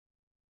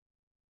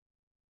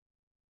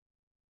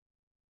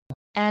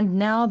And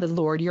now the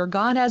Lord your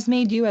God has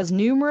made you as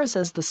numerous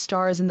as the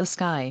stars in the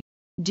sky.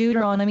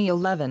 Deuteronomy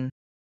 11.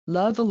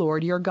 Love the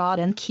Lord your God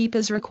and keep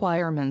His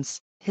requirements,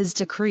 His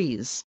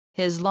decrees,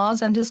 His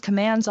laws and His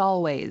commands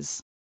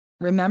always.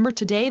 Remember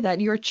today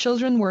that your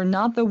children were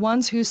not the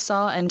ones who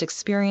saw and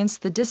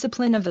experienced the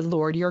discipline of the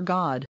Lord your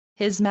God,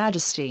 His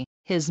majesty,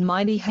 His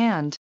mighty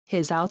hand,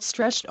 His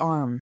outstretched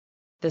arm.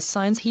 The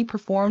signs He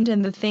performed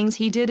and the things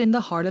He did in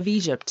the heart of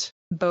Egypt,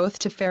 both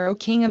to Pharaoh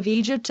king of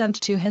Egypt and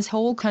to his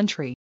whole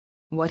country.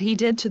 What He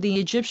did to the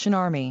Egyptian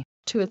army,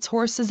 to its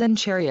horses and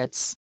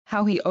chariots,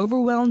 how He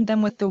overwhelmed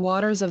them with the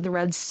waters of the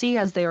Red Sea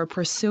as they are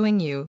pursuing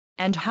you,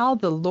 and how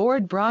the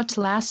Lord brought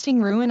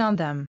lasting ruin on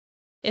them.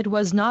 It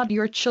was not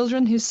your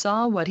children who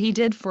saw what He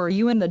did for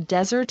you in the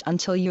desert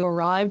until you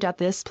arrived at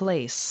this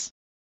place.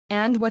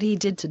 And what He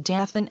did to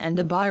Dathan and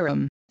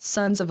Abiram,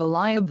 sons of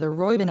Eliab the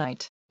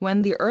Reubenite,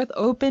 when the earth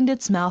opened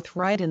its mouth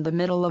right in the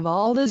middle of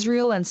all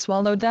Israel and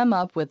swallowed them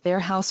up with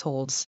their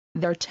households,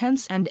 their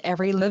tents and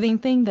every living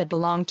thing that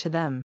belonged to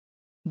them.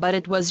 But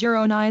it was your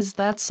own eyes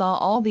that saw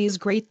all these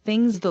great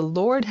things the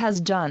Lord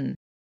has done.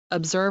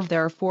 Observe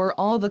therefore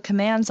all the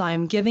commands I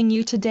am giving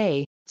you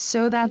today,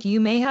 so that you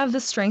may have the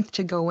strength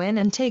to go in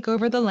and take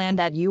over the land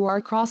that you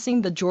are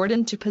crossing the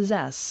Jordan to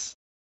possess.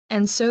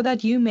 And so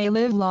that you may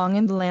live long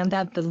in the land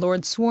that the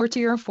Lord swore to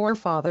your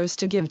forefathers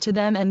to give to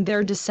them and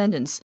their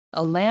descendants,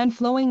 a land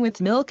flowing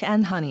with milk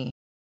and honey.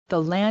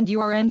 The land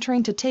you are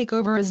entering to take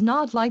over is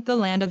not like the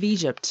land of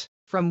Egypt,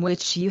 from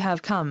which you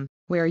have come,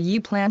 where you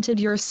planted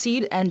your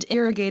seed and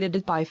irrigated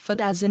it by foot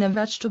as in a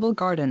vegetable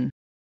garden.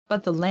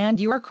 But the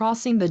land you are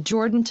crossing the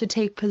Jordan to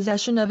take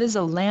possession of is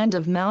a land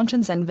of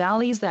mountains and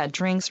valleys that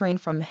drinks rain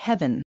from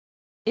heaven.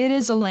 It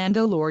is a land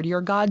the Lord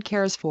your God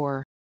cares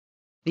for.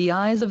 The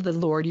eyes of the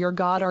Lord your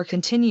God are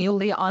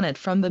continually on it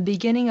from the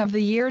beginning of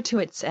the year to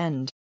its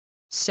end.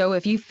 So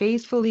if you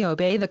faithfully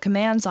obey the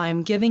commands I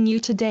am giving you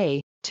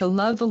today, to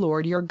love the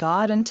Lord your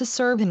God and to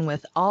serve Him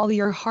with all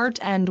your heart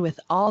and with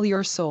all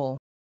your soul,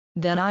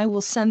 then I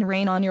will send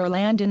rain on your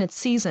land in its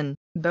season,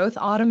 both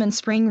autumn and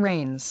spring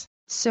rains,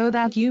 so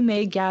that you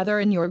may gather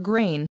in your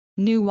grain,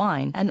 new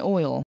wine and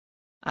oil.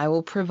 I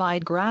will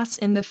provide grass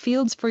in the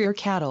fields for your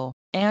cattle,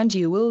 and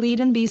you will eat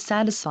and be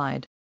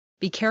satisfied.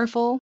 Be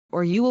careful,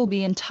 or you will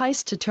be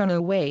enticed to turn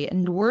away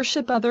and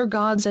worship other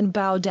gods and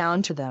bow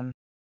down to them.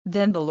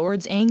 Then the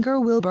Lord's anger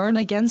will burn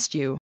against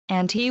you,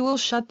 and He will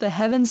shut the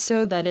heavens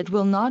so that it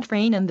will not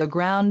rain and the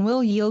ground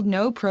will yield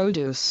no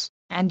produce,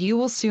 and you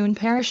will soon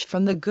perish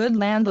from the good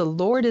land the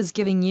Lord is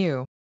giving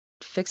you.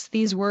 Fix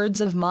these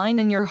words of mine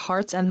in your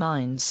hearts and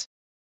minds.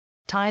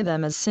 Tie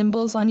them as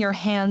symbols on your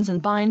hands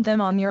and bind them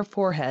on your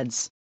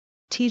foreheads.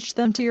 Teach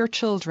them to your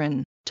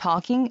children,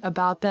 talking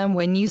about them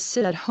when you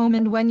sit at home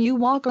and when you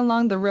walk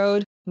along the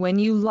road, when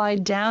you lie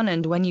down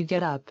and when you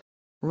get up.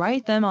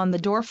 Write them on the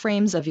door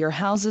frames of your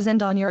houses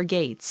and on your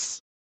gates,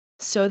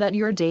 so that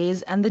your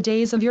days and the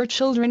days of your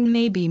children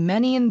may be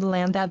many in the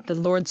land that the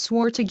Lord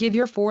swore to give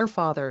your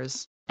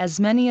forefathers, as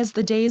many as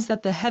the days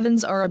that the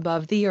heavens are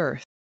above the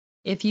earth.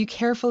 If you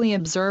carefully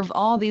observe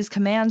all these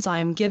commands I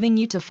am giving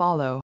you to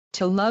follow,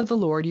 to love the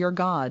Lord your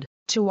God,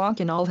 to walk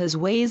in all His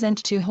ways and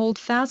to hold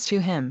fast to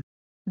Him,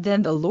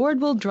 then the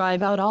Lord will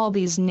drive out all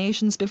these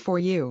nations before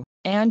you,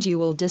 and you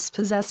will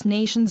dispossess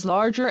nations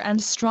larger and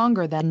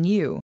stronger than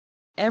you.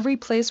 Every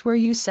place where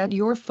you set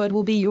your foot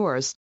will be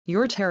yours.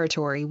 Your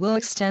territory will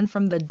extend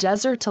from the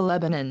desert to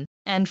Lebanon,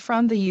 and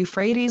from the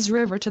Euphrates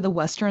River to the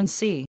western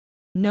sea.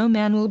 No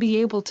man will be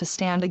able to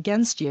stand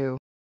against you.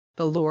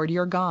 The Lord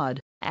your God,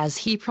 as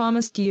He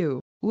promised you,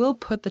 will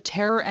put the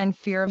terror and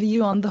fear of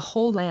you on the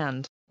whole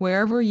land,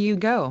 wherever you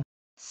go.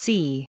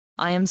 See,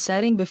 I am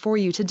setting before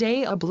you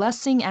today a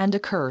blessing and a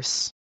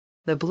curse.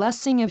 The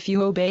blessing if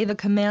you obey the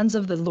commands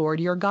of the Lord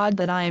your God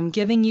that I am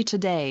giving you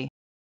today.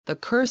 The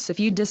curse if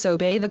you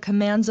disobey the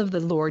commands of the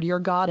Lord your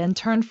God and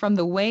turn from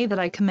the way that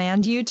I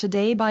command you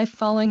today by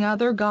following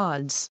other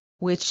gods,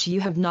 which you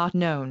have not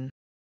known.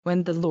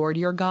 When the Lord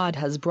your God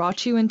has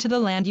brought you into the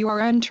land you are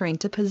entering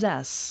to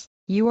possess,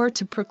 you are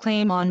to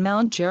proclaim on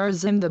Mount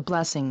Gerizim the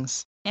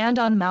blessings, and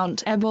on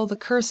Mount Ebal the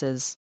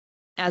curses.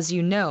 As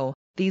you know,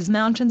 these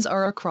mountains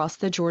are across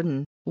the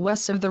Jordan,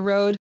 west of the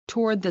road,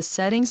 toward the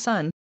setting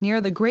sun,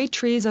 near the great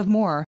trees of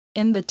Moor,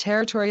 in the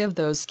territory of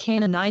those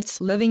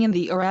Canaanites living in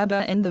the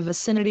Arabah in the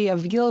vicinity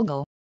of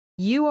Gilgal.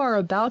 You are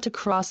about to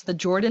cross the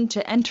Jordan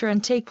to enter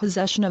and take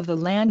possession of the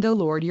land the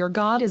Lord your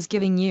God is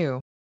giving you.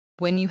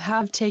 When you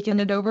have taken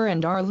it over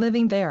and are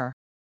living there,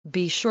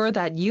 be sure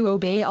that you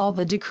obey all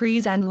the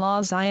decrees and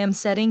laws I am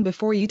setting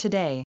before you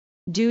today.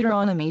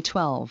 Deuteronomy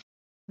 12.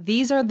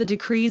 These are the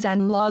decrees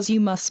and laws you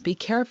must be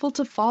careful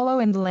to follow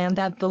in the land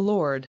that the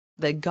Lord,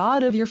 the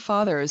God of your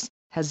fathers,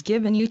 has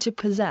given you to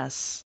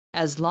possess,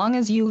 as long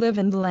as you live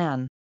in the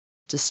land.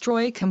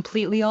 Destroy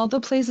completely all the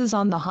places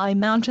on the high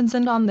mountains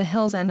and on the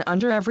hills and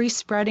under every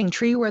spreading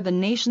tree where the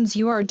nations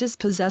you are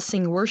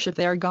dispossessing worship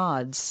their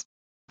gods.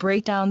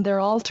 Break down their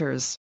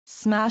altars,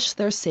 smash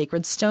their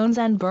sacred stones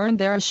and burn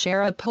their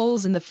Asherah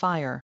poles in the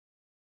fire.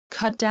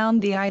 Cut down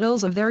the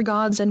idols of their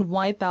gods and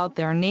wipe out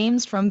their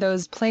names from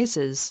those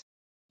places.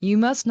 You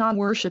must not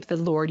worship the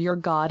Lord your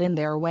God in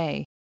their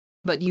way.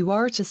 But you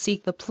are to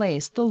seek the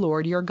place the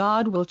Lord your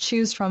God will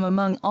choose from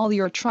among all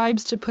your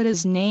tribes to put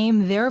his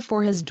name there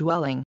for his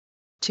dwelling.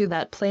 To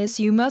that place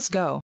you must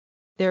go.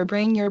 There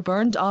bring your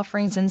burnt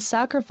offerings and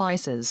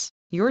sacrifices,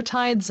 your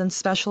tithes and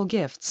special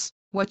gifts,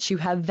 what you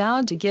have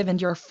vowed to give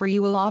and your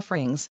freewill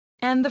offerings,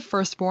 and the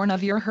firstborn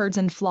of your herds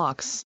and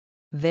flocks.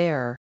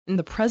 There, in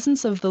the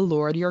presence of the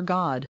Lord your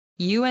God,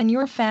 you and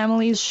your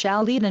families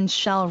shall eat and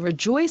shall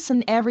rejoice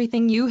in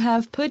everything you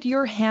have put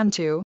your hand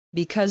to,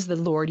 because the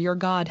Lord your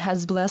God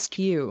has blessed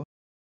you.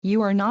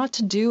 You are not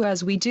to do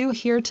as we do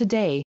here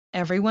today,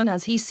 everyone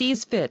as he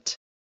sees fit.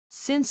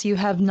 Since you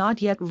have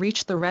not yet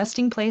reached the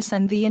resting place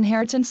and the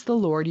inheritance the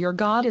Lord your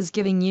God is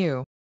giving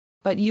you.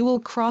 But you will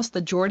cross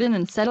the Jordan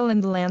and settle in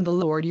the land the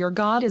Lord your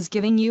God is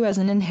giving you as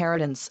an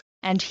inheritance,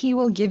 and he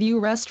will give you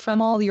rest from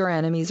all your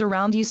enemies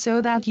around you so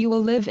that you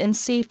will live in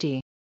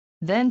safety.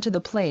 Then to the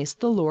place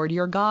the Lord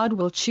your God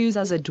will choose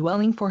as a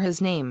dwelling for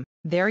his name,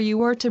 there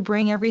you are to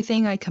bring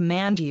everything I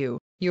command you,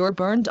 your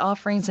burnt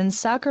offerings and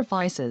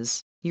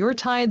sacrifices, your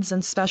tithes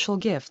and special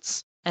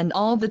gifts, and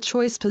all the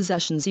choice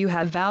possessions you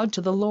have vowed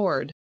to the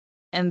Lord.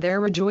 And there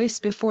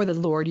rejoice before the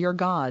Lord your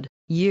God,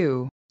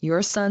 you,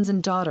 your sons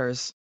and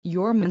daughters,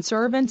 your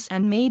menservants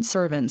and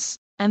maidservants,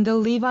 and the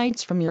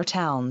Levites from your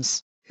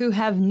towns, who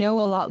have no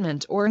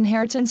allotment or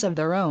inheritance of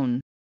their own.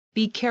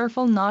 Be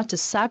careful not to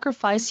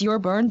sacrifice your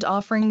burnt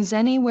offerings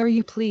anywhere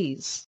you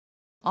please.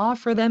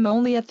 Offer them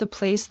only at the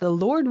place the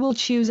Lord will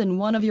choose in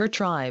one of your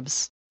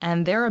tribes,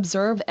 and there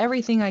observe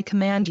everything I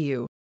command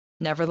you.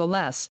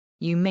 Nevertheless,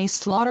 you may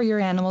slaughter your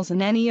animals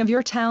in any of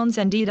your towns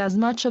and eat as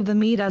much of the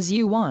meat as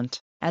you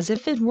want, as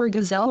if it were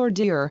gazelle or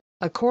deer,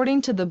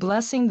 according to the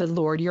blessing the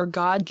Lord your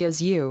God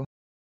gives you.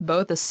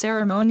 Both the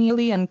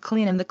ceremonially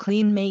unclean and the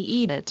clean may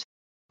eat it.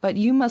 But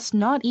you must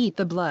not eat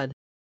the blood.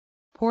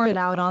 Pour it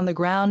out on the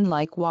ground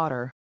like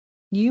water.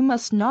 You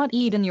must not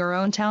eat in your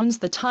own towns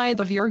the tithe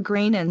of your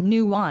grain and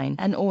new wine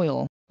and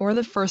oil, or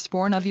the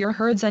firstborn of your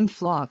herds and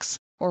flocks,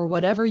 or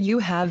whatever you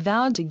have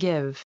vowed to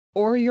give,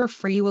 or your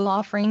freewill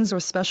offerings or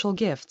special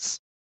gifts.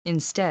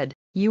 Instead,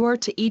 you are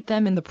to eat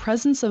them in the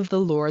presence of the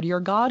Lord your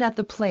God at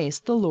the place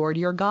the Lord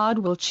your God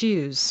will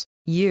choose,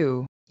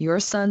 you, your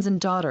sons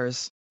and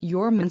daughters,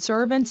 your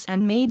menservants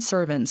and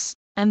maidservants,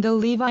 and the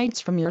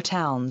Levites from your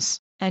towns,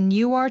 and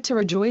you are to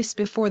rejoice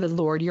before the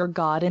Lord your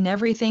God in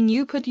everything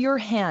you put your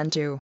hand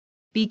to.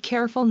 Be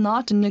careful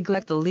not to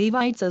neglect the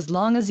Levites as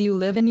long as you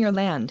live in your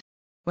land.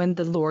 When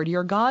the Lord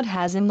your God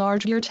has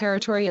enlarged your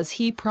territory as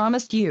he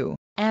promised you,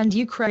 and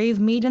you crave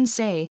meat and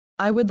say,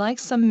 I would like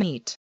some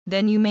meat,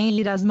 then you may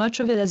eat as much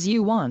of it as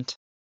you want.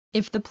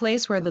 If the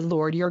place where the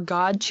Lord your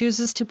God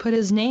chooses to put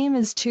his name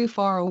is too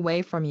far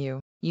away from you,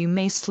 you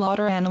may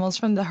slaughter animals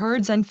from the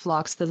herds and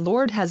flocks the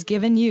Lord has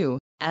given you,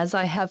 as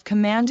I have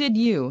commanded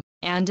you,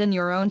 and in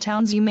your own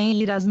towns you may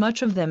eat as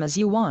much of them as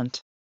you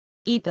want.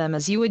 Eat them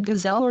as you would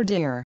gazelle or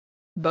deer.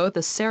 Both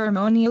the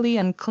ceremonially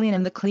unclean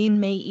and the clean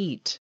may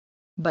eat.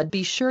 But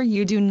be sure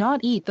you do not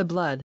eat the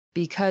blood,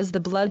 because the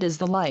blood is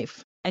the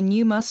life, and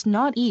you must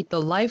not eat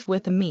the life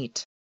with the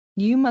meat.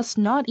 You must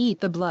not eat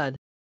the blood.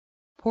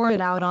 Pour it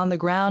out on the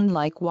ground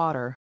like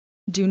water.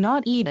 Do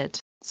not eat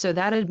it, so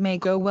that it may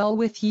go well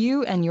with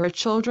you and your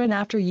children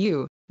after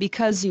you,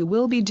 because you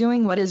will be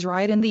doing what is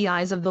right in the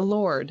eyes of the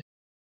Lord.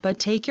 But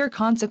take your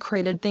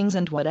consecrated things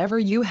and whatever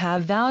you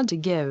have vowed to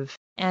give,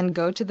 and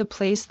go to the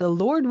place the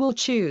Lord will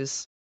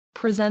choose.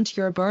 Present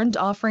your burnt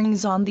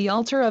offerings on the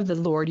altar of the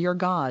Lord your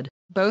God,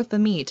 both the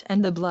meat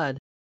and the blood.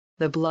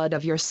 The blood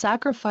of your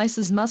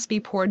sacrifices must be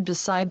poured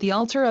beside the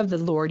altar of the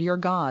Lord your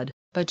God,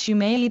 but you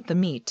may eat the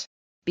meat.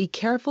 Be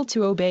careful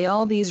to obey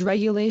all these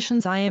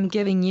regulations I am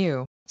giving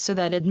you, so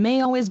that it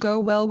may always go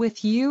well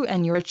with you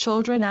and your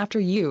children after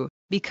you,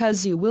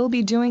 because you will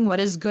be doing what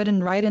is good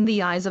and right in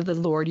the eyes of the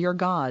Lord your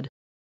God.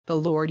 The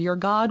Lord your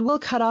God will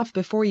cut off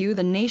before you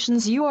the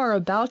nations you are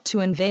about to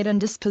invade and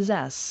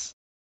dispossess.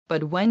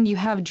 But when you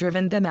have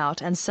driven them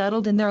out and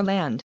settled in their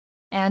land,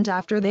 and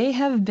after they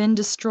have been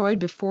destroyed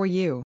before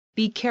you,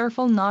 be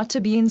careful not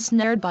to be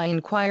ensnared by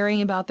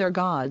inquiring about their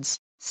gods,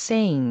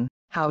 saying,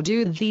 How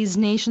do these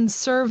nations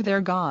serve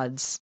their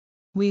gods?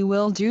 We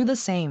will do the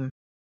same.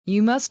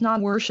 You must not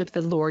worship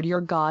the Lord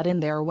your God in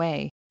their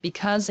way,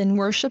 because in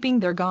worshiping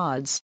their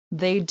gods,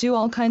 they do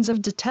all kinds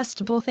of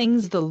detestable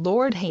things the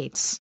Lord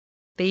hates.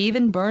 They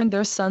even burn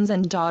their sons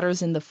and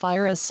daughters in the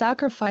fire as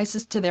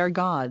sacrifices to their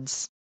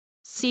gods.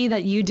 See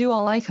that you do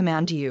all I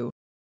command you.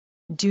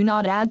 Do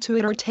not add to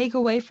it or take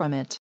away from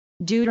it.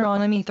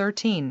 Deuteronomy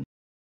 13.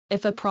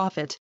 If a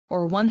prophet,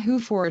 or one who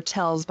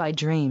foretells by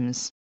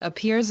dreams,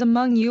 appears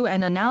among you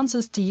and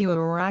announces to you a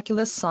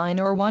miraculous sign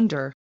or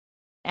wonder,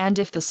 and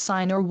if the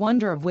sign or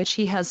wonder of which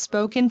he has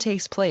spoken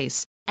takes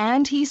place,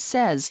 and he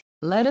says,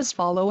 Let us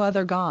follow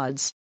other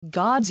gods,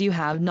 gods you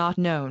have not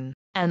known,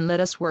 and let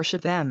us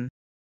worship them,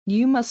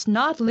 you must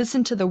not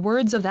listen to the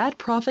words of that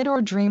prophet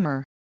or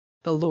dreamer.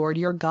 The Lord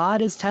your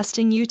God is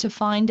testing you to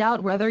find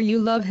out whether you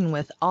love him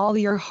with all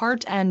your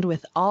heart and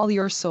with all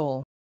your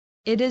soul.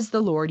 It is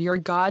the Lord your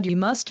God you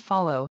must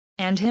follow,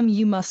 and him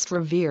you must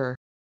revere.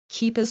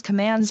 keep his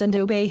commands and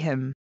obey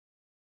him.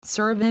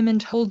 Serve him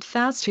and hold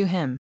fast to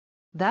him.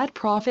 That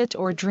prophet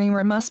or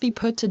dreamer must be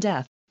put to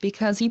death,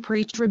 because he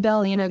preached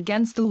rebellion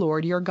against the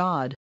Lord your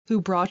God, who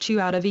brought you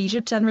out of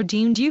Egypt and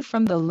redeemed you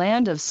from the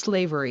land of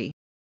slavery.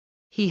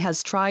 He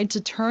has tried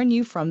to turn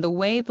you from the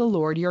way the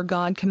Lord your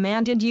God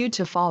commanded you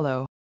to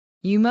follow.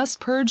 You must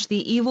purge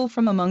the evil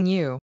from among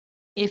you.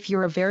 If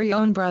your very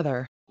own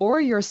brother, or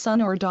your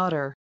son or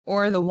daughter,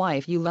 or the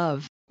wife you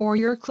love, or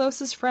your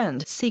closest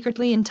friend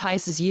secretly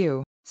entices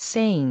you,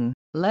 saying,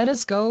 "Let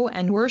us go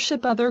and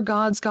worship other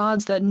gods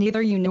that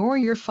neither you nor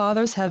your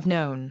fathers have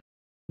known,"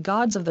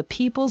 gods of the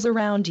peoples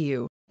around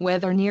you,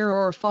 whether near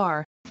or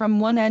far, from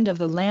one end of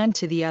the land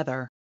to the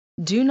other,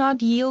 do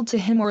not yield to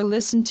him or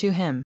listen to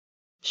him.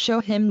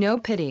 Show him no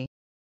pity.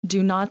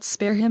 Do not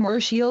spare him or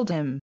shield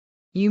him.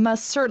 You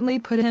must certainly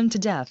put him to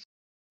death.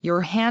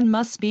 Your hand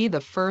must be the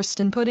first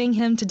in putting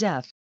him to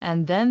death,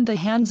 and then the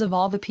hands of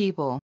all the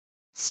people.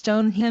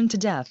 Stone him to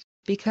death,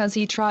 because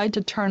he tried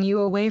to turn you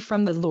away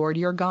from the Lord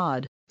your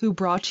God, who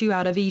brought you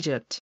out of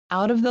Egypt,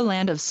 out of the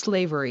land of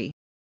slavery.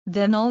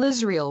 Then all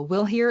Israel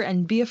will hear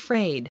and be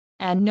afraid,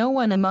 and no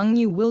one among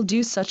you will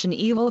do such an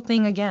evil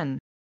thing again.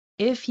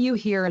 If you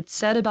hear it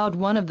said about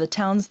one of the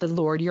towns the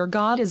Lord your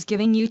God is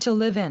giving you to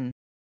live in,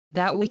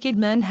 that wicked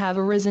men have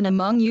arisen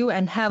among you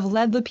and have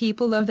led the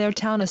people of their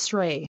town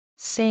astray,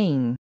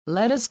 saying,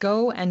 "Let us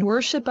go and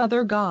worship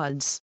other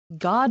gods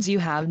you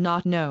have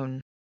not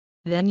known,"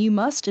 then you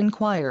must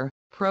inquire,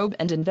 probe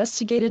and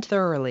investigate it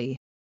thoroughly.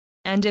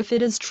 And if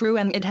it is true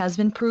and it has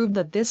been proved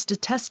that this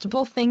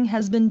detestable thing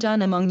has been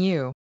done among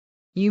you,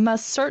 you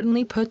must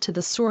certainly put to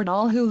the sword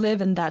all who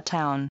live in that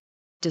town.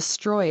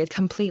 Destroy it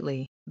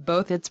completely,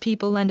 both its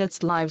people and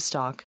its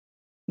livestock.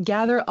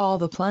 Gather all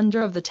the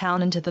plunder of the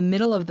town into the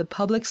middle of the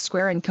public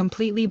square and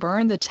completely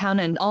burn the town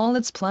and all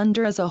its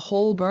plunder as a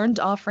whole burnt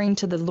offering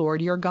to the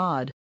Lord your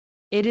God.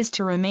 It is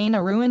to remain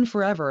a ruin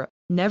forever,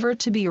 never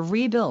to be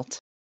rebuilt.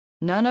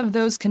 None of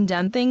those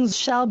condemned things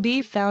shall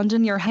be found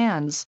in your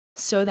hands,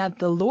 so that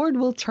the Lord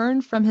will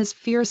turn from his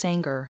fierce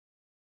anger.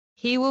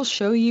 He will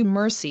show you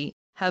mercy,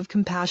 have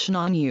compassion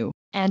on you,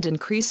 and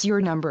increase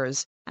your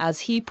numbers, as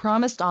he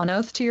promised on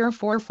oath to your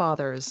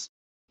forefathers.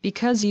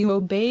 Because you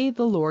obey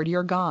the Lord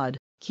your God,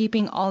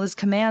 keeping all his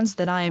commands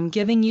that I am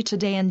giving you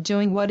today and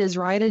doing what is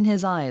right in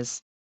his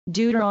eyes.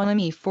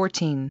 Deuteronomy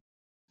 14.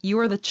 You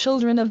are the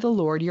children of the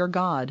Lord your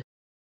God.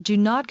 Do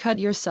not cut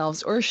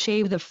yourselves or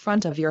shave the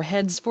front of your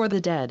heads for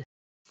the dead,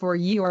 for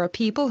you are a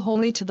people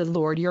holy to the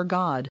Lord your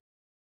God.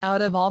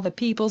 Out of all the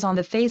peoples on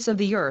the face of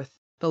the earth,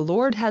 the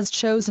Lord has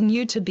chosen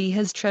you to be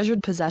his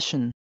treasured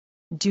possession.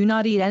 Do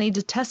not eat any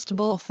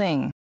detestable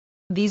thing.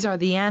 These are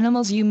the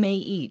animals you may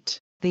eat: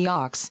 the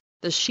ox,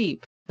 the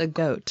sheep, the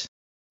goat,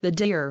 the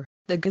deer,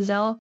 the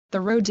gazelle,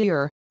 the roe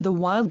deer, the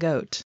wild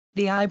goat,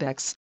 the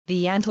ibex,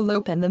 the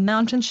antelope and the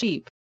mountain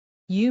sheep.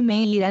 You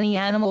may eat any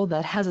animal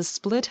that has a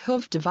split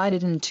hoof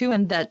divided in two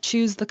and that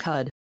chews the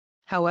cud.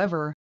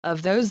 However,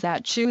 of those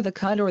that chew the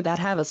cud or that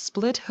have a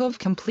split hoof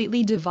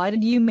completely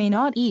divided you may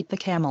not eat the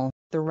camel,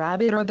 the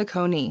rabbit or the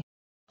coney.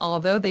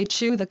 Although they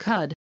chew the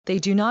cud, they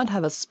do not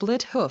have a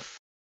split hoof.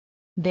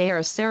 They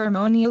are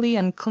ceremonially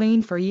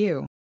unclean for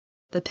you.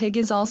 The pig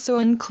is also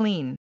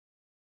unclean.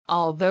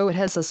 Although it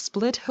has a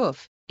split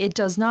hoof, it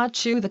does not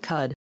chew the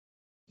cud.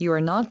 You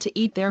are not to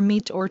eat their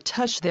meat or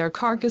touch their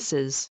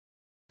carcasses.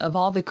 Of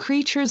all the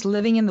creatures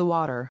living in the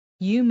water,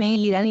 you may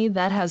eat any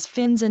that has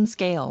fins and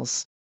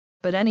scales.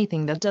 But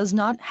anything that does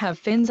not have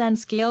fins and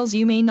scales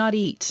you may not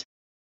eat.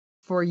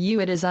 For you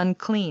it is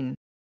unclean.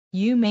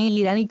 You may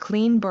eat any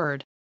clean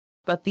bird.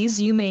 But these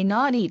you may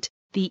not eat: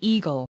 the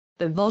eagle,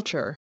 the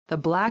vulture, the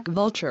black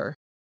vulture,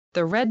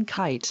 the red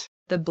kite,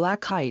 the black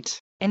kite,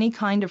 any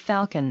kind of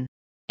falcon,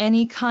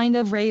 any kind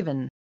of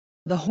raven,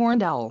 the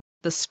horned owl,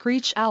 the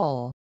screech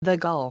owl, the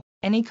gull,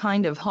 any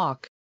kind of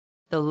hawk,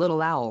 the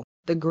little owl,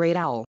 the great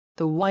owl,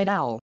 the white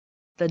owl,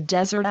 the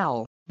desert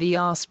owl, the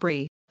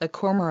osprey, the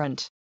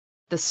cormorant,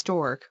 the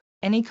stork,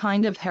 any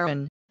kind of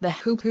heron, the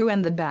cuckoo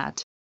and the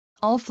bat.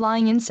 All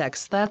flying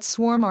insects that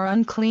swarm are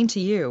unclean to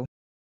you.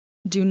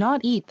 Do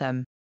not eat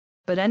them.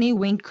 But any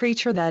winged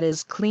creature that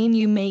is clean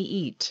you may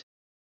eat.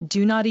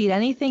 Do not eat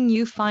anything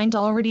you find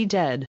already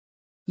dead.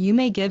 You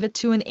may give it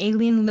to an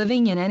alien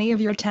living in any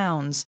of your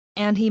towns,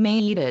 and he may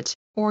eat it,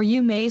 or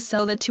you may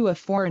sell it to a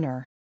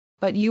foreigner.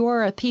 But you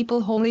are a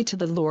people holy to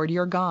the Lord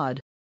your God.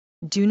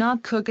 Do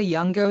not cook a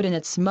young goat in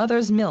its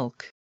mother's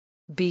milk.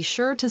 Be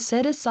sure to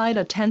set aside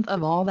 1/10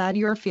 of all that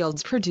your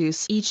fields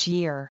produce each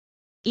year.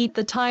 Eat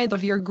the tithe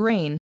of your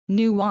grain,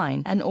 new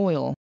wine and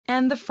oil,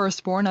 and the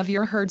firstborn of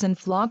your herds and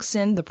flocks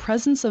in the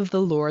presence of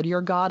the Lord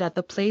your God at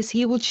the place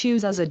he will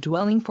choose as a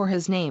dwelling for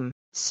his name,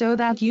 so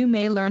that you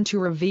may learn to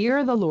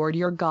revere the Lord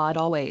your God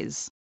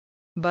always.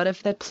 But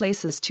if that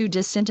place is too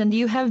distant and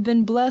you have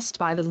been blessed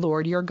by the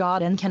Lord your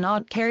God and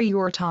cannot carry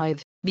your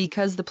tithe,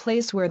 because the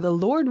place where the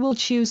Lord will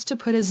choose to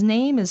put his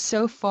name is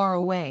so far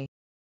away,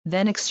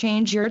 then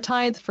exchange your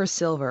tithe for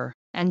silver,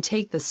 and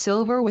take the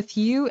silver with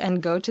you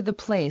and go to the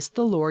place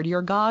the Lord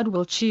your God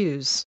will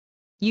choose.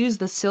 Use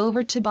the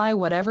silver to buy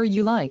whatever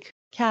you like: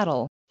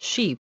 cattle,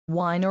 sheep,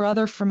 wine or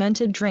other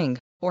fermented drink,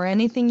 or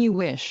anything you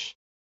wish.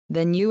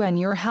 Then you and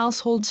your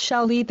households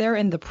shall eat there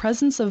in the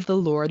presence of the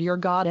Lord your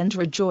God and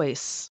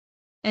rejoice.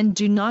 And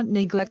do not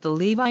neglect the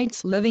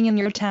Levites living in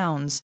your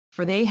towns,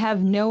 for they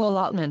have no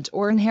allotment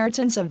or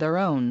inheritance of their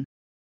own.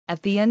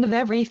 At the end of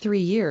every 3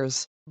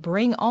 years,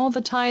 bring all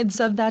the tithes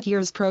of that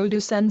year's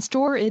produce and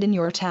store it in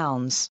your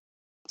towns.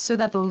 So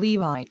that the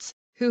Levites,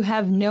 who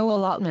have no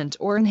allotment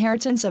or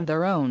inheritance of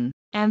their own,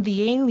 and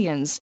the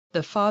aliens,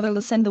 the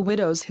fatherless and the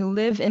widows who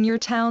live in your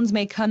towns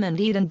may come and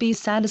eat and be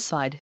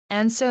satisfied,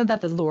 and so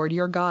that the Lord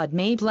your God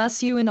may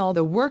bless you in all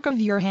the work of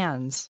your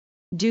hands.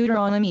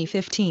 Deuteronomy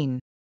 15.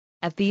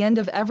 At the end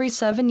of every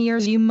 7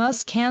 years you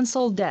must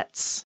cancel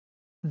debts.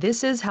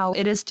 This is how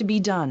it is to be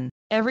done.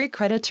 Every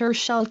creditor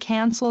shall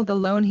cancel the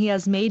loan he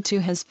has made to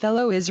his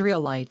fellow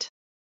Israelite.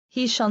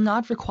 He shall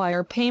not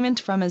require payment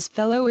from his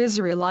fellow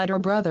Israelite or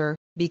brother,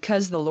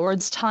 because the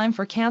Lord's time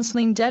for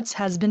canceling debts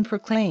has been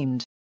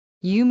proclaimed.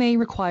 You may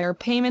require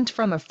payment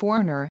from a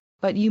foreigner,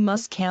 but you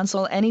must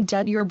cancel any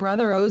debt your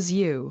brother owes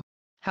you.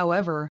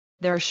 However,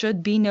 there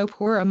should be no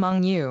poor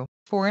among you,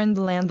 for in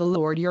the land the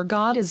Lord your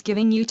God is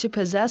giving you to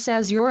possess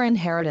as your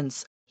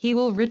inheritance, he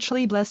will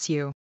richly bless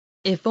you.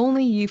 If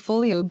only you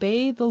fully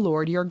obey the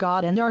Lord your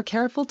God and are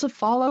careful to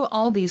follow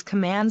all these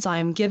commands I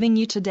am giving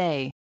you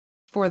today.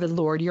 For the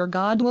Lord your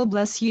God will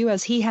bless you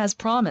as he has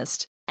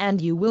promised,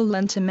 and you will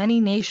lend to many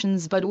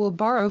nations but will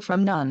borrow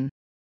from none.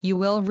 You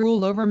will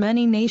rule over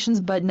many nations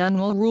but none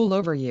will rule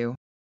over you.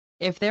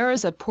 If there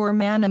is a poor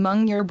man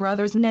among your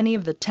brothers in any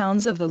of the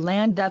towns of the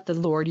land that the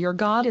Lord your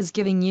God is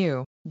giving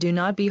you, do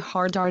not be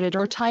hard-hearted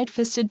or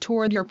tight-fisted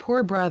toward your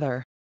poor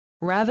brother.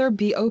 Rather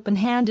be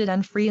open-handed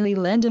and freely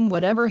lend him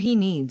whatever he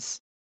needs.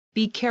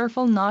 Be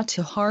careful not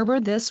to harbor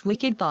this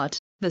wicked thought: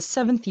 the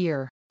 7th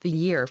year, the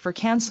year for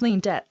canceling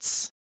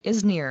debts,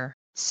 is near,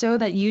 so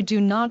that you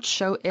do not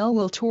show ill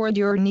will toward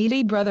your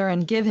needy brother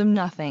and give him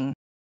nothing.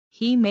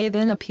 He may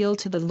then appeal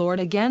to the Lord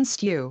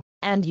against you,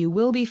 and you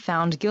will be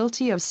found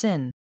guilty of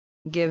sin.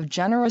 Give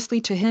generously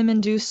to him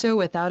and do so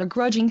without a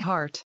grudging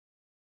heart.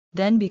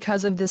 Then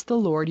because of this the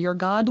Lord your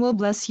God will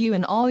bless you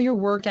in all your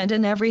work and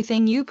in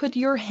everything you put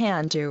your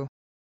hand to.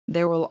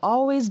 There will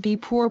always be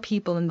poor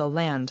people in the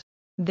land.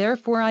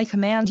 Therefore I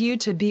command you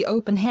to be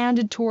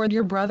open-handed toward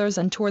your brothers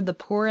and toward the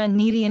poor and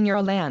needy in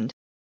your land.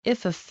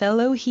 If a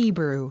fellow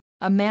Hebrew,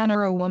 a man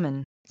or a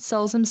woman,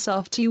 sells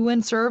himself to you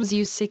and serves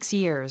you 6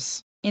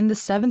 years, in the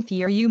 7th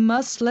year you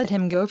must let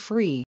him go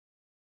free.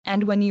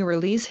 And when you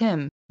release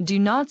him, do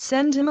not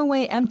send him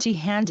away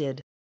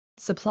empty-handed.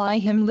 Supply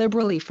him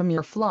liberally from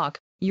your flock,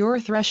 your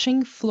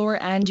threshing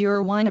floor and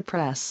your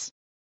winepress.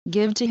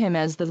 Give to him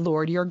as the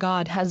Lord your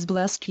God has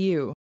blessed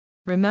you.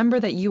 Remember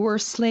that you were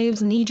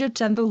slaves in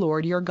Egypt and the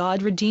Lord your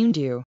God redeemed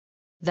you.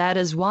 That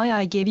is why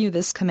I give you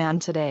this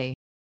command today.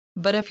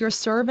 But if your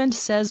servant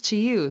says to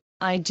you,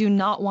 I do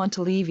not want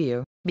to leave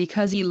you,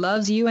 because he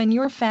loves you and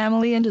your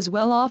family and is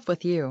well off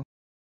with you,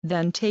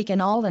 then take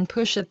an awl and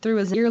push it through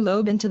his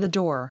earlobe into the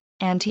door,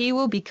 and he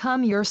will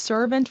become your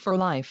servant for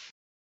life.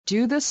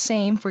 Do the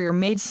same for your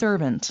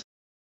maidservant.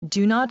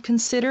 Do not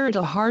consider it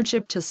a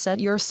hardship to set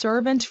your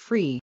servant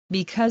free,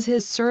 because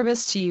his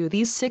service to you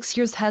these 6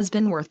 years has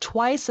been worth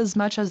twice as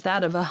much as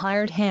that of a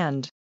hired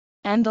hand.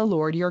 And the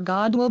Lord your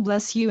God will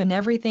bless you in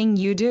everything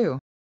you do.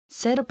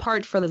 Set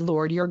apart for the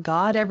Lord your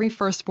God every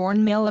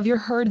firstborn male of your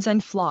herds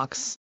and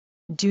flocks.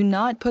 Do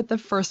not put the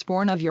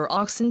firstborn of your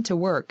oxen to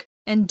work,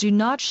 and do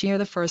not shear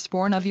the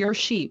firstborn of your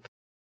sheep.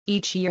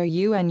 Each year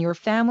you and your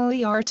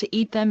family are to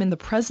eat them in the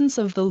presence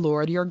of the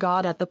Lord your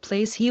God at the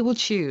place he will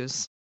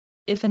choose.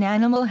 If an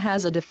animal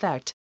has a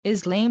defect,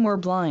 is lame or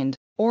blind,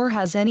 or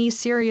has any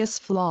serious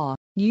flaw,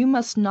 you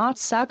must not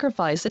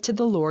sacrifice it to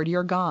the Lord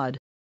your God.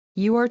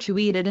 You are to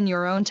eat it in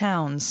your own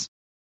towns.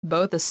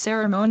 Both the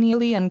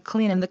ceremonially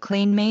unclean and the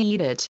clean may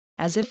eat it,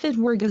 as if it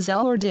were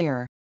gazelle or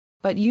deer.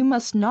 But you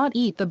must not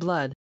eat the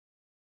blood.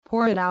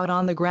 Pour it out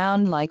on the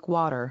ground like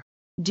water.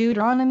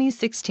 Deuteronomy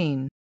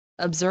 16.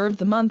 Observe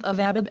the month of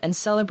Abib and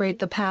celebrate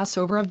the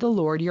Passover of the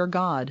Lord your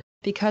God,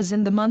 because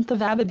in the month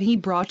of Abib he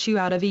brought you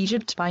out of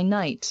Egypt by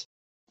night.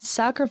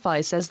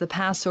 Sacrifice as the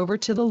Passover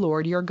to the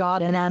Lord your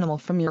God an animal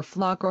from your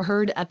flock or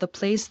herd at the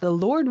place the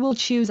Lord will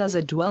choose as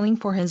a dwelling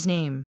for his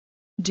name.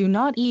 Do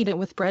not eat it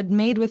with bread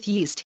made with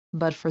yeast,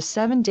 but for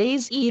 7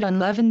 days eat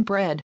unleavened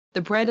bread,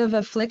 the bread of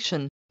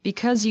affliction,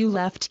 because you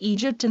left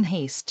Egypt in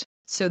haste,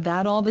 so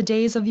that all the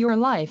days of your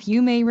life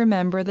you may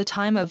remember the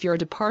time of your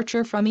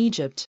departure from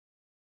Egypt.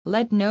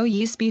 Let no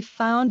yeast be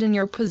found in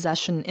your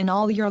possession in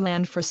all your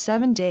land for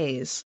 7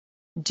 days.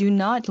 Do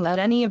not let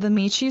any of the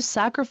meat you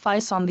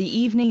sacrifice on the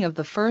evening of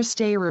the first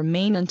day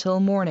remain until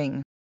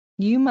morning.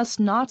 You must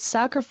not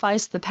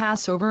sacrifice the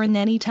Passover in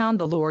any town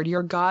the Lord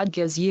your God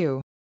gives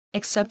you,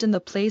 except in the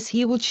place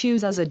he will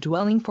choose as a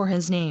dwelling for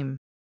his name.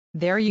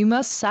 There you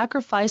must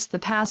sacrifice the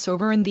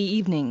Passover in the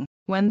evening,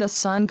 when the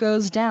sun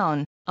goes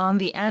down, on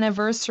the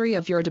anniversary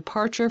of your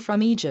departure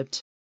from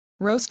Egypt.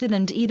 Roast it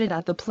and eat it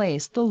at the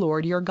place the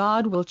Lord your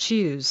God will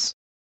choose.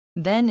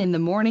 Then in the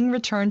morning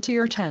return to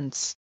your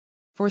tents.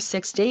 For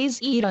 6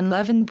 days eat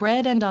unleavened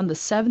bread, and on the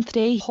 7th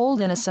day hold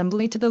an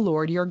assembly to the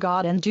Lord your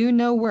God and do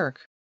no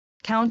work.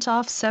 Count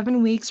off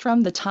 7 weeks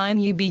from the time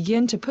you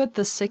begin to put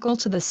the sickle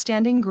to the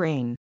standing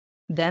grain.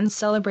 Then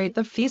celebrate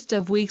the Feast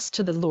of Weeks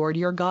to the Lord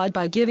your God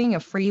by giving a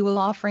freewill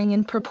offering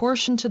in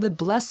proportion to the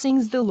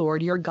blessings the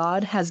Lord your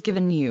God has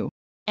given you.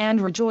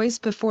 And rejoice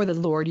before the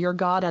Lord your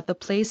God at the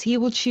place he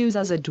will choose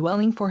as a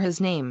dwelling for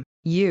his name,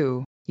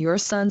 you, your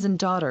sons and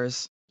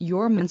daughters,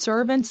 your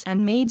menservants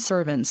and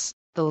maidservants,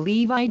 the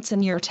Levites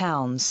in your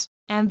towns,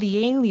 and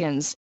the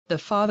aliens, the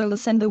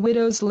fatherless and the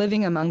widows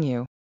living among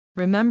you.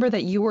 Remember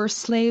that you were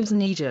slaves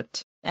in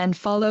Egypt, and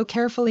follow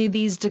carefully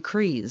these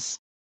decrees.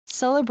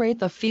 Celebrate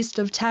the Feast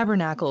of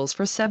Tabernacles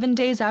for 7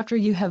 days after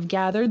you have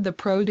gathered the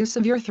produce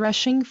of your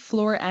threshing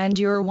floor and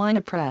your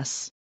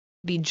winepress.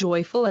 Be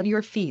joyful at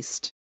your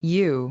feast,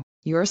 you,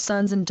 your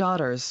sons and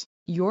daughters,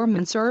 your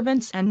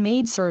menservants and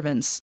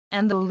maidservants,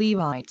 and the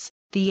Levites,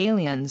 the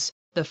aliens,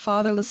 the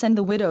fatherless and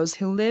the widows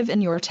who live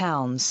in your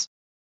towns.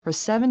 For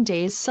 7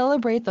 days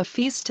celebrate the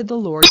feast to the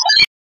Lord.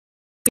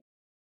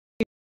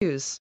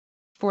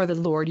 For the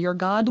Lord your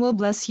God will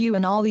bless you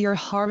in all your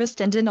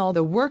harvest and in all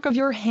the work of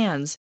your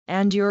hands,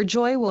 and your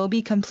joy will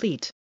be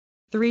complete.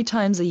 3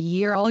 times a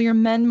year all your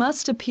men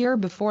must appear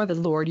before the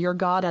Lord your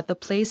God at the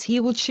place he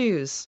will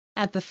choose,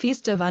 at the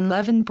Feast of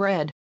Unleavened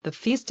Bread, the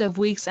Feast of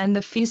Weeks and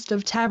the Feast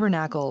of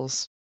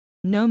Tabernacles.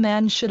 No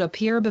man should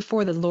appear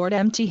before the Lord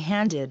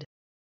empty-handed.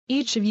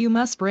 Each of you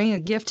must bring a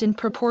gift in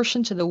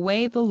proportion to the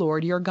way the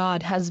Lord your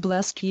God has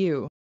blessed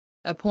you.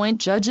 Appoint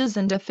judges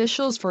and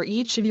officials for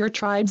each of your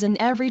tribes in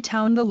every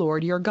town the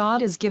Lord your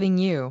God is giving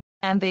you,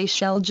 and they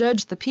shall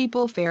judge the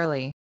people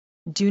fairly.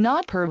 Do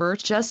not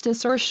pervert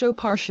justice or show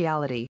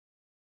partiality.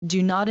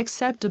 Do not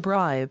accept a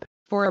bribe,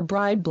 for a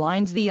bribe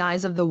blinds the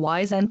eyes of the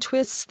wise and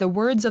twists the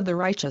words of the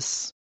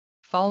righteous.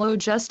 Follow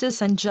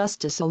justice and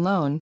justice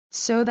alone,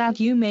 so that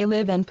you may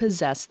live and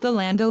possess the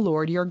land the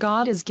Lord your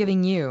God is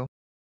giving you.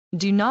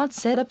 Do not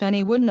set up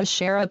any wooden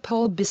Asherah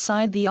pole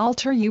beside the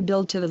altar you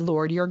build to the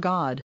Lord your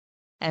God.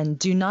 And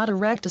do not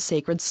erect a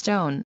sacred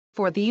stone,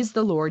 for these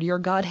the Lord your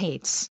God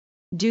hates.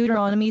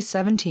 Deuteronomy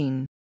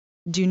 17.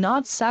 Do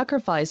not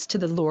sacrifice to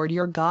the Lord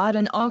your God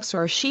an ox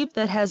or sheep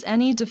that has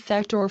any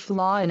defect or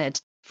flaw in it,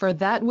 for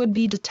that would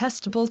be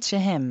detestable to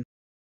him.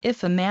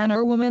 If a man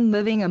or woman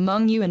living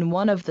among you in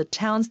one of the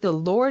towns the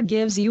Lord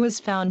gives you is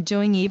found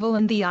doing evil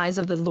in the eyes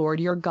of the Lord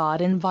your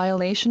God in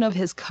violation of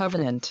his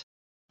covenant,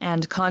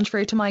 and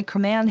contrary to my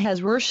command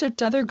has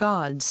worshipped other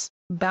gods,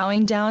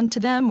 bowing down to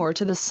them or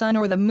to the sun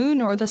or the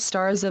moon or the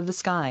stars of the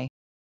sky,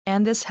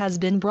 and this has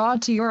been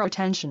brought to your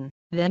attention,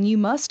 then you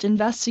must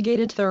investigate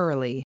it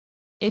thoroughly.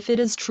 If it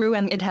is true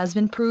and it has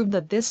been proved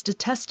that this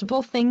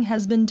detestable thing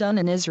has been done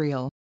in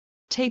Israel,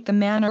 take the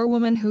man or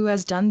woman who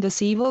has done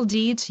this evil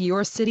deed to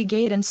your city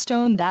gate and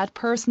stone that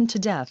person to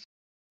death.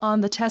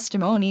 On the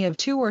testimony of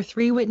 2 or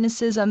 3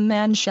 witnesses a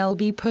man shall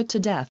be put to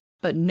death,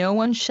 but no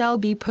one shall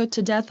be put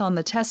to death on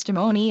the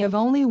testimony of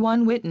only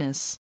 1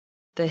 witness.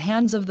 The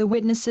hands of the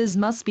witnesses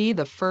must be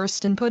the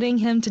first in putting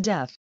him to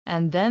death,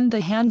 and then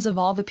the hands of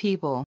all the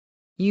people.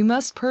 You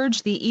must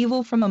purge the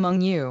evil from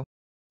among you.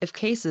 If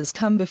cases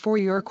come before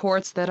your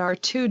courts that are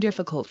too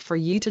difficult for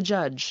you to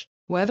judge,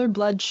 whether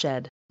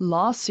bloodshed,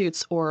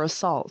 lawsuits or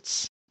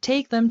assaults,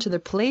 take them to the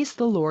place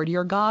the Lord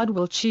your God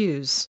will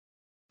choose.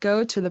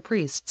 Go to the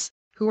priests,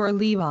 who are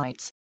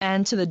Levites,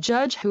 and to the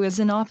judge who is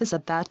in office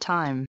at that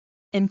time.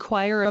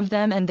 Inquire of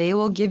them and they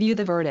will give you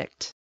the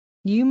verdict.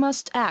 You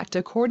must act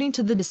according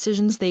to the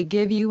decisions they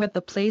give you at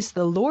the place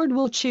the Lord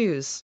will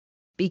choose.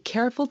 Be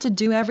careful to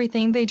do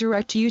everything they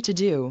direct you to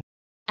do.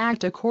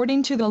 Act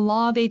according to the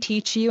law they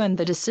teach you and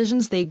the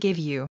decisions they give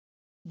you.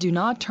 Do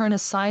not turn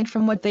aside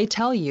from what they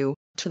tell you,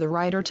 to the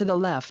right or to the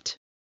left.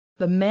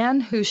 The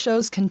man who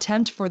shows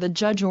contempt for the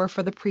judge or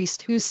for the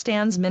priest who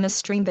stands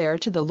ministering there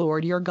to the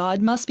Lord your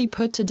God must be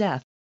put to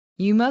death.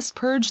 You must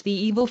purge the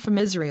evil from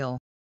Israel.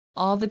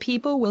 All the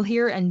people will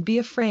hear and be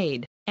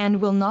afraid, and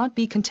will not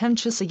be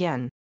contentious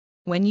again.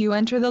 When you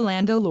enter the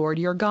land the Lord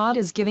your God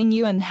is giving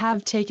you and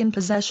have taken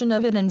possession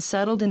of it and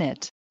settled in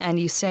it, and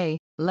you say,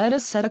 "Let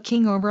us set a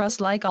king over us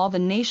like all the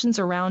nations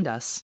around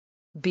us,"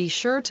 be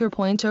sure to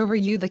appoint over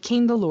you the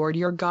king the Lord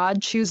your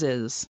God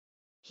chooses.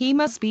 He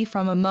must be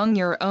from among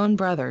your own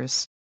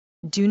brothers.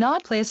 Do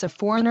not place a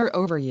foreigner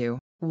over you,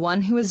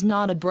 one who is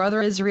not a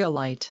brother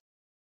Israelite.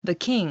 The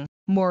king,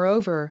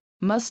 moreover,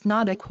 must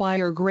not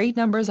acquire great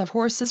numbers of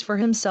horses for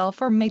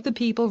himself or make the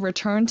people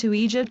return to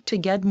Egypt to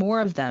get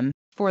more of them,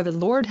 for the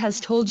Lord has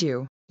told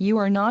you, you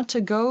are not to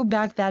go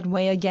back that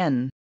way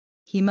again.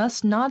 He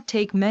must not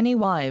take many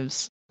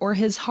wives, or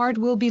his heart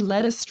will be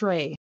led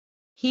astray.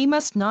 He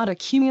must not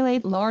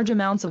accumulate large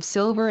amounts of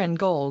silver and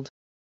gold.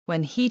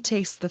 When he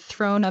takes the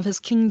throne of his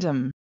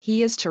kingdom,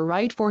 he is to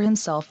write for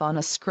himself on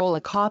a scroll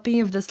a copy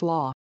of this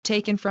law,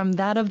 taken from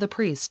that of the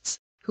priests,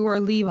 who are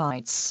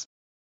Levites.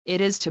 It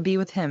is to be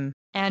with him,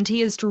 and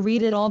he is to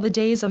read it all the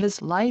days of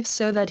his life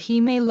so that he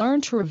may learn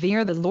to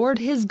revere the Lord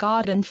his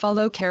God and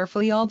follow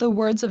carefully all the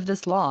words of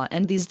this law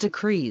and these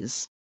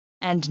decrees.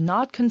 and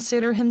not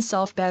consider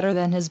himself better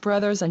than his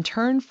brothers and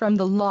turn from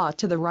the law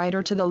to the right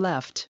or to the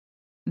left.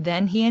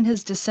 Then he and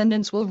his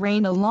descendants will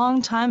reign a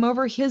long time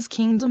over his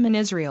kingdom in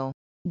Israel.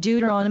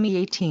 Deuteronomy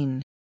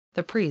 18.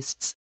 The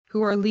priests,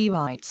 who are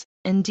Levites,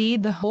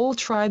 indeed the whole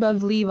tribe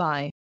of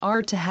Levi,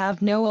 are to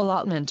have no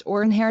allotment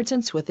or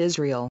inheritance with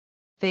Israel.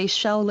 They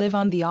shall live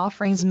on the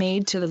offerings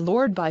made to the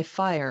Lord by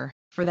fire,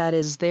 for that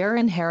is their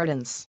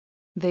inheritance.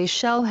 They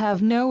shall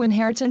have no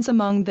inheritance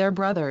among their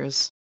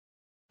brothers.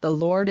 The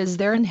Lord is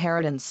their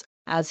inheritance,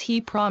 as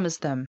he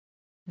promised them.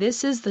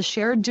 This is the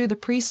share due the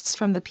priests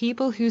from the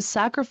people who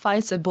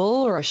sacrifice a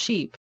bull or a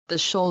sheep, the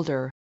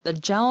shoulder, the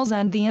jowls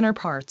and the inner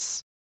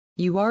parts.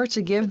 You are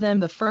to give them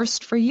the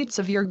first fruits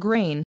of your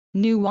grain,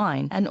 new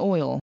wine and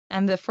oil,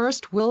 and the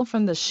first will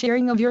from the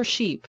shearing of your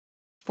sheep.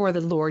 For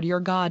the Lord your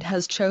God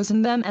has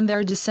chosen them and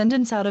their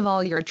descendants out of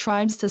all your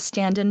tribes to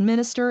stand and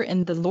minister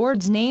in the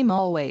Lord's name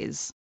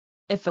always.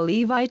 If a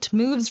Levite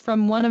moves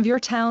from one of your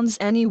towns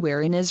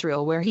anywhere in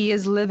Israel where he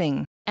is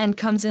living, and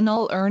comes in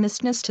all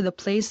earnestness to the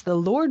place the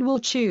Lord will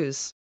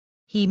choose,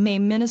 he may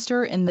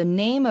minister in the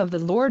name of the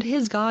Lord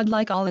his God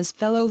like all his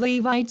fellow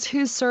Levites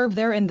who serve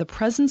there in the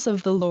presence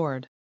of the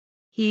Lord.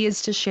 He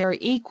is to share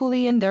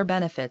equally in their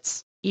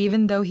benefits,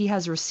 even though he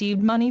has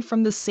received money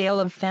from the sale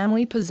of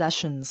family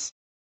possessions.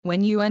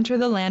 When you enter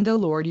the land the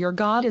Lord your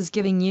God is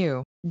giving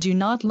you, do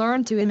not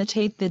learn to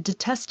imitate the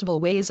detestable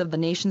ways of the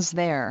nations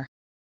there.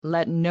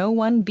 Let no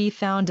one be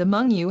found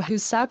among you who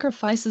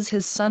sacrifices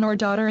his son or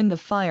daughter in the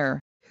fire,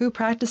 who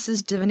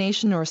practices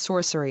divination or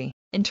sorcery,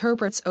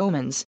 interprets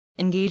omens,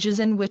 engages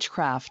in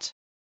witchcraft,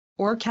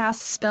 or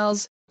casts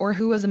spells, or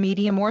who is a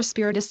medium or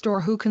spiritist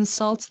or who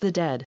consults the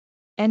dead.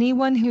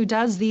 Anyone who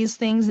does these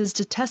things is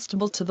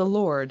detestable to the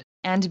Lord,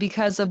 and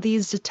because of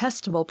these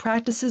detestable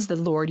practices the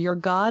Lord your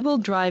God will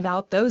drive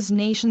out those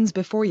nations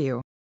before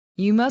you.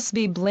 You must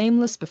be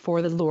blameless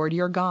before the Lord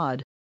your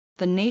God.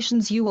 The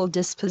nations you will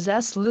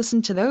dispossess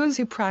listen to those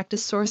who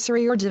practice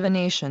sorcery or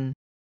divination.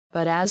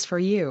 But as for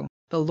you,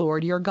 the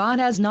Lord your God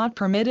has not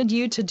permitted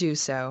you to do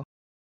so.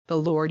 The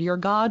Lord your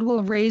God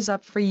will raise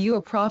up for you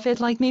a prophet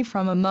like me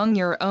from among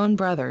your own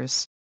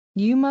brothers.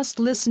 You must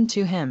listen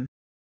to him.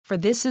 For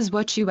this is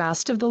what you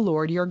asked of the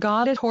Lord your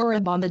God at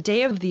Horeb on the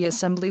day of the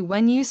assembly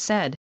when you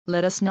said,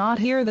 "Let us not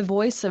hear the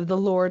voice of the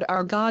Lord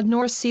our God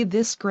nor see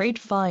this great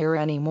fire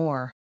any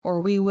more, or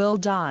we will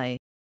die."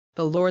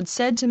 The Lord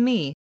said to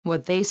me,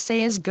 "What they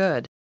say is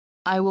good.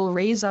 I will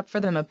raise up for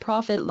them a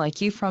prophet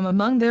like you from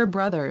among their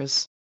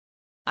brothers.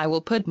 I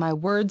will put my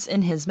words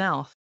in his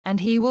mouth, and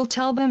he will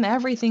tell them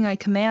everything I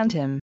command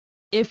him.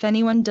 If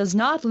anyone does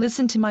not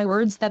listen to my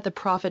words that the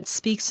prophet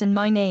speaks in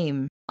my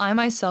name, I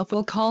myself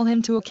will call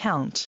him to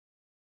account.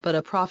 But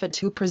a prophet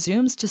who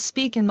presumes to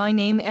speak in my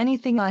name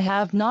anything I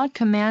have not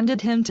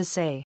commanded him to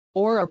say,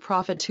 or a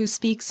prophet who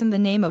speaks in the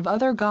name of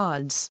other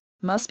gods,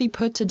 must be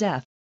put to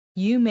death."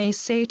 You may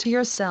say to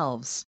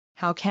yourselves,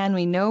 "How can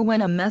we know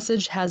when a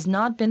message has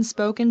not been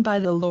spoken by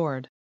the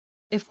Lord?"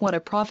 If what a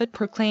prophet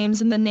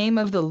proclaims in the name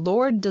of the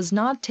Lord does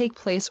not take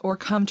place or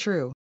come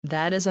true,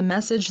 that is a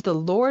message the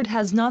Lord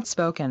has not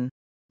spoken.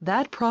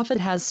 That prophet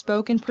has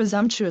spoken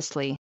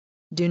presumptuously.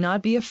 Do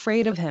not be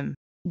afraid of him.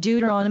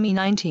 Deuteronomy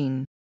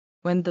 19.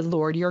 When the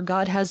Lord your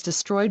God has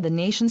destroyed the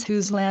nations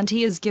whose land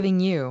he is giving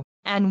you,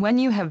 and when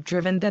you have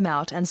driven them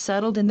out and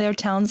settled in their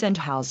towns and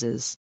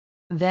houses,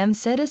 then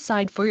set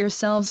aside for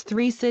yourselves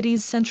 3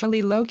 cities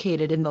centrally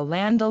located in the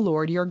land the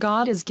Lord your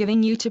God is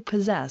giving you to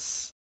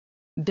possess.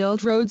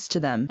 Build roads to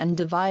them and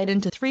divide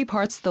into 3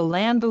 parts the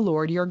land the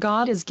Lord your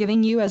God is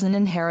giving you as an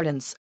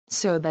inheritance,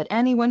 so that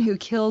anyone who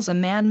kills a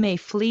man may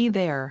flee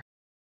there.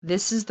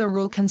 This is the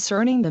rule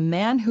concerning the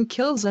man who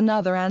kills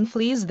another and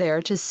flees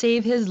there to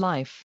save his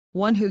life,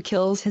 one who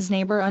kills his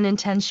neighbor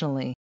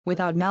unintentionally,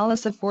 without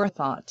malice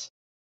aforethought.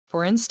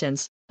 For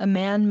instance, a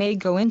man may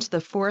go into the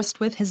forest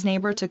with his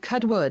neighbor to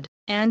cut wood,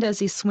 and as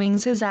he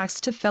swings his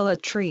axe to fell a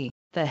tree,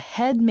 the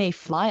head may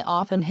fly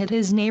off and hit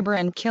his neighbor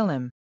and kill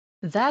him.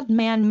 That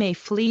man may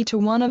flee to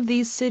one of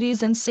these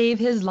cities and save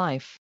his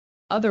life.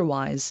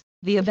 Otherwise,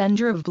 the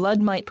avenger of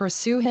blood might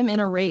pursue him in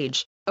a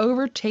rage,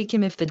 overtake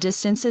him if the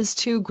distance is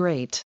too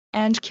great,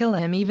 and kill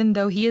him even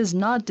though he is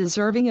not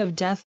deserving of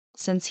death,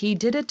 since he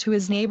did it to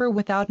his neighbor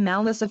without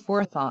malice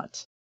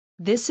aforethought.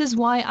 This is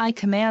why I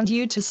command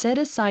you to set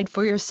aside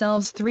for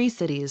yourselves 3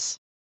 cities.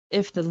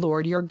 If the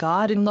Lord your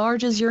God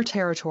enlarges your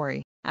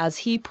territory, as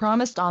he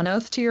promised on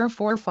oath to your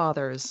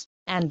forefathers,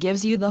 and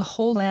gives you the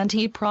whole land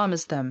he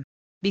promised them,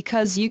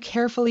 because you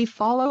carefully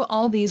follow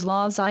all these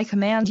laws I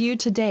command you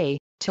today,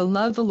 to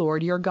love the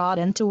Lord your God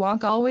and to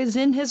walk always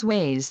in his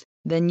ways,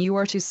 then you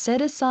are to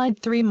set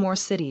aside 3 more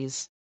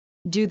cities.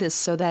 Do this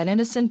so that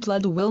innocent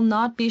blood will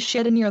not be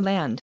shed in your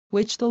land,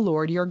 which the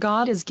Lord your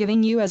God is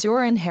giving you as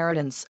your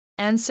inheritance,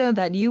 and so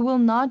that you will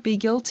not be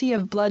guilty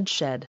of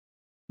bloodshed.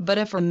 But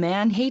if a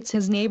man hates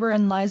his neighbor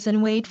and lies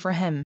in wait for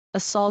him,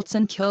 assaults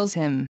and kills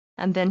him,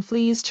 and then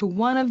flees to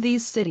one of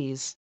these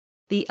cities,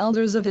 the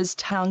elders of his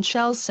town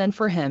shall send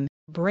for him,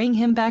 bring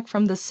him back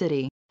from the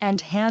city, and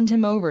hand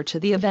him over to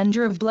the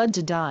avenger of blood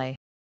to die.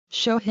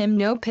 Show him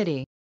no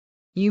pity.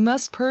 You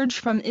must purge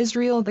from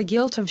Israel the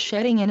guilt of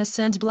shedding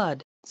innocent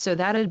blood, so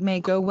that it may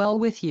go well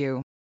with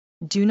you.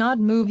 Do not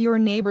move your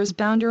neighbor's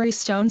boundary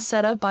stone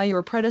set up by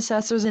your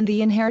predecessors in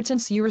the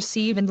inheritance you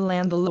receive in the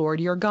land the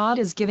Lord your God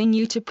is giving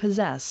you to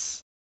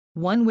possess.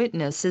 One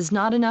witness is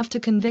not enough to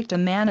convict a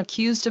man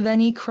accused of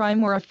any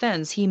crime or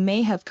offense he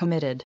may have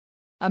committed.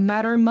 A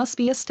matter must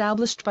be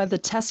established by the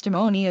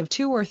testimony of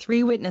 2 or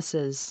 3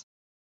 witnesses.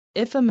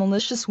 If a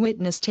malicious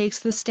witness takes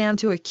the stand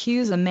to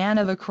accuse a man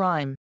of a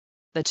crime,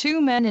 the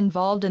 2 men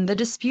involved in the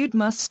dispute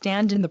must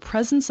stand in the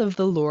presence of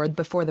the Lord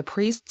before the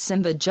priests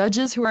and the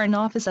judges who are in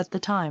office at the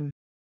time.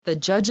 The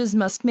judges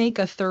must make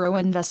a thorough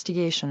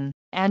investigation,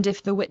 and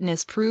if the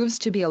witness proves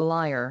to be a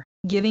liar,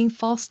 giving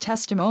false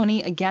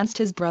testimony against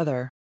his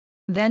brother,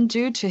 then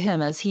do to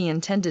him as he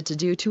intended to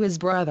do to his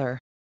brother.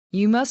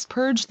 You must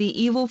purge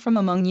the evil from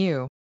among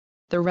you.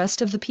 The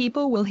rest of the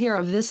people will hear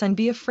of this and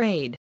be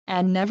afraid,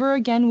 and never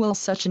again will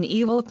such an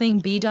evil thing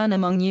be done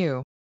among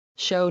you.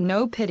 Show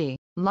no pity,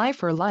 life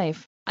for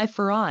life, eye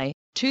for eye,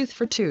 tooth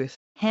for tooth,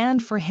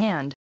 hand for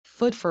hand,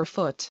 foot for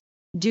foot.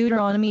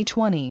 Deuteronomy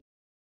 20.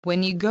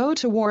 When you go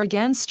to war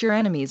against your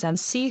enemies and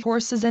see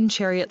horses and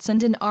chariots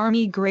and an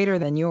army greater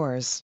than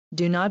yours,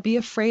 do not be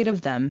afraid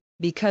of them,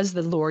 because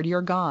the Lord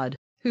your God,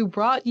 who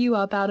brought you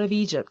up out of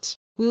Egypt,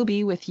 will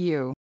be with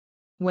you.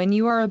 When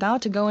you are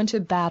about to go into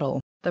battle,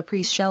 the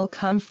priest shall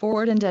come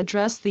forward and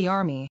address the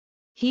army.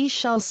 He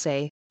shall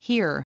say,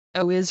 "Hear,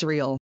 O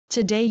Israel,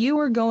 today you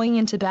are going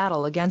into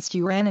battle against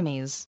your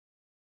enemies.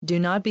 Do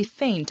not be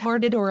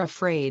faint-hearted or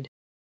afraid.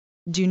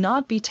 Do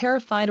not be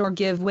terrified or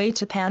give way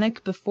to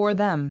panic before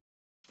them.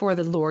 For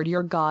the Lord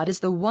your God is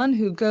the one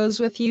who goes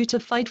with you to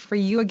fight for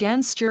you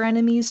against your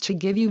enemies to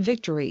give you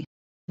victory."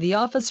 The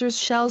officers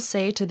shall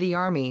say to the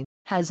army,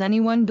 "Has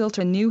anyone built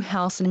a new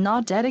house and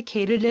not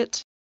dedicated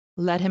it?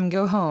 Let him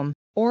go home,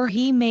 or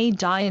he may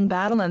die in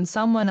battle and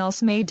someone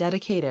else may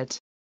dedicate it.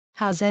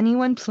 Has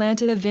anyone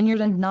planted a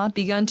vineyard and not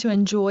begun to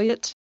enjoy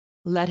it?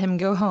 Let him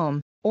go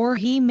home, or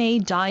he may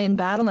die in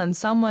battle and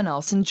someone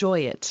else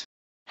enjoy it.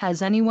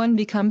 Has anyone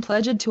become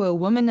pledged to a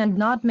woman and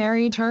not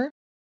married her?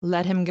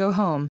 Let him go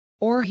home,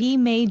 or he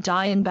may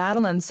die in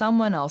battle and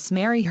someone else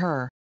marry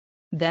her."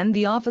 Then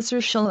the officer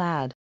shall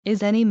add,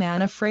 "Is any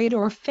man afraid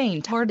or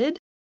faint-hearted?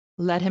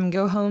 Let him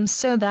go home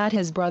so that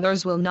his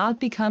brothers will not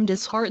become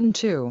disheartened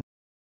too."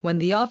 When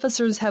the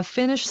officers have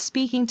finished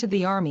speaking to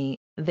the army,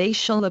 they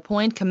shall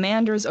appoint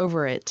commanders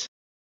over it.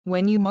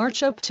 When you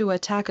march up to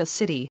attack a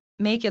city,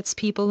 make its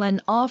people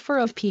an offer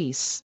of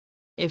peace.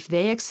 If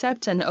they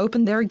accept and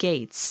open their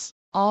gates,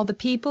 all the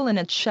people in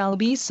it shall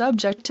be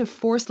subject to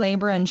forced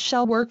labor and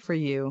shall work for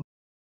you.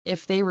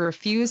 If they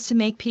refuse to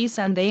make peace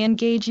and they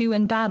engage you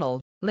in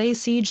battle, lay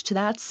siege to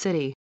that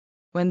city.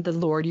 When the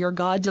Lord your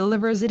God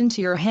delivers it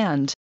into your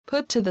hand,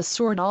 put to the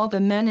sword all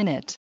the men in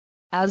it.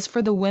 As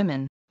for the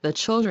women, the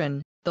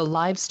children, the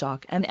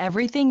livestock and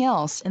everything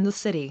else in the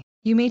city,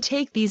 you may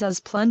take these as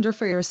plunder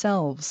for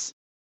yourselves.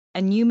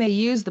 And you may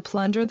use the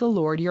plunder the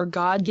Lord your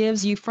God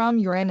gives you from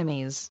your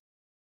enemies.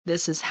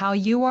 This is how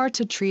you are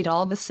to treat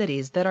all the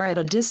cities that are at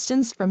a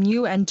distance from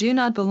you and do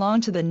not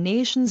belong to the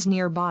nations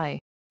nearby.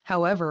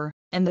 However,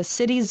 in the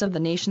cities of the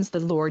nations the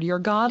Lord your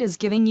God is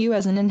giving you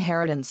as an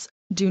inheritance,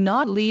 do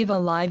not leave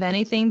alive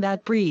anything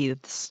that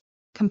breathes.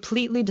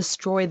 Completely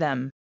destroy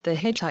them: the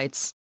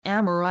Hittites,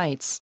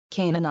 Amorites,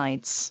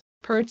 Canaanites,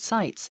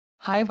 Perizzites,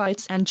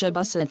 Hivites and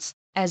Jebusites,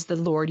 as the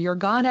Lord your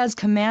God has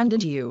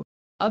commanded you.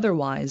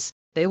 Otherwise,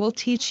 they will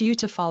teach you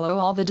to follow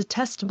all the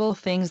detestable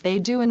things they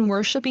do in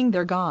worshipping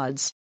their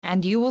gods,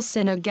 and you will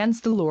sin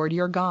against the Lord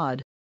your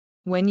God.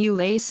 When you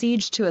lay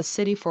siege to a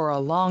city for a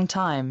long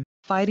time,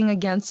 fighting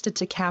against it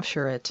to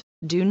capture it,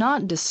 do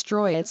not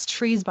destroy its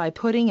trees by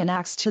putting an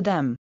axe to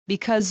them,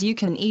 because you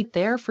can eat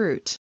their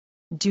fruit.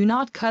 Do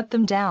not cut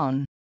them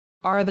down.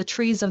 Are the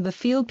trees of the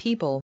field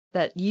people,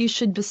 that you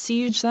should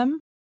besiege them?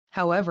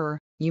 However,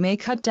 you may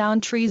cut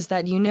down trees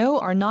that you know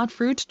are not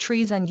fruit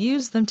trees and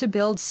use them to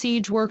build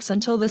siege works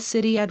until the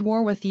city at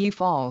war with you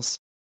falls.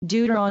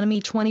 Deuteronomy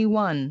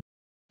 21.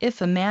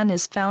 If a man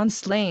is found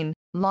slain,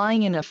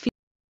 lying in a field,